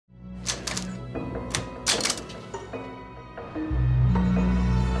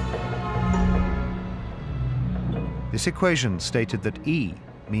This equation stated that E,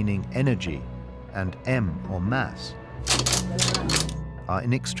 meaning energy, and M, or mass, are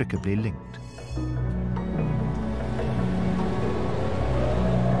inextricably linked.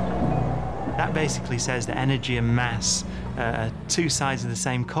 That basically says that energy and mass are two sides of the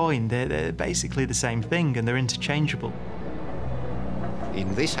same coin. They're basically the same thing, and they're interchangeable.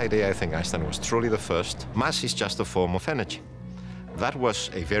 In this idea, I think Einstein was truly the first. Mass is just a form of energy. That was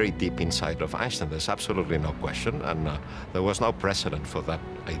a very deep insight of Einstein. There's absolutely no question, and there was no precedent for that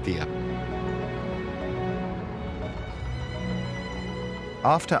idea.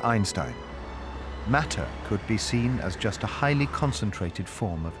 After Einstein, matter could be seen as just a highly concentrated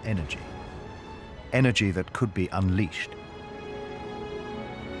form of energy. Energy that could be unleashed.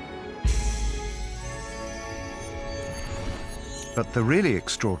 But the really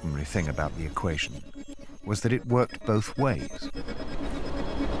extraordinary thing about the equation was that it worked both ways.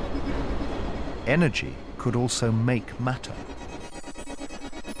 Energy could also make matter.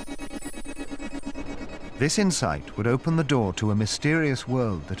 This insight would open the door to a mysterious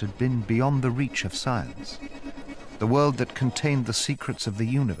world that had been beyond the reach of science, the world that contained the secrets of the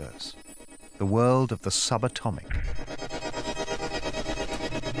universe, the world of the subatomic.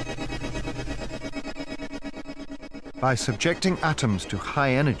 By subjecting atoms to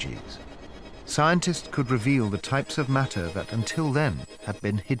high energies, scientists could reveal the types of matter that until then had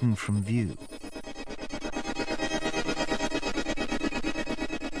been hidden from view.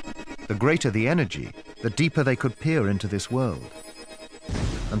 The greater the energy, the deeper they could peer into this world,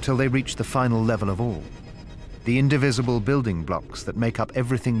 until they reached the final level of all, the indivisible building blocks that make up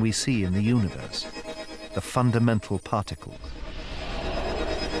everything we see in the universe, the fundamental particles.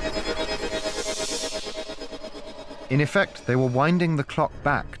 In effect, they were winding the clock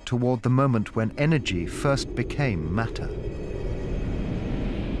back toward the moment when energy first became matter,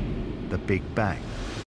 the Big Bang.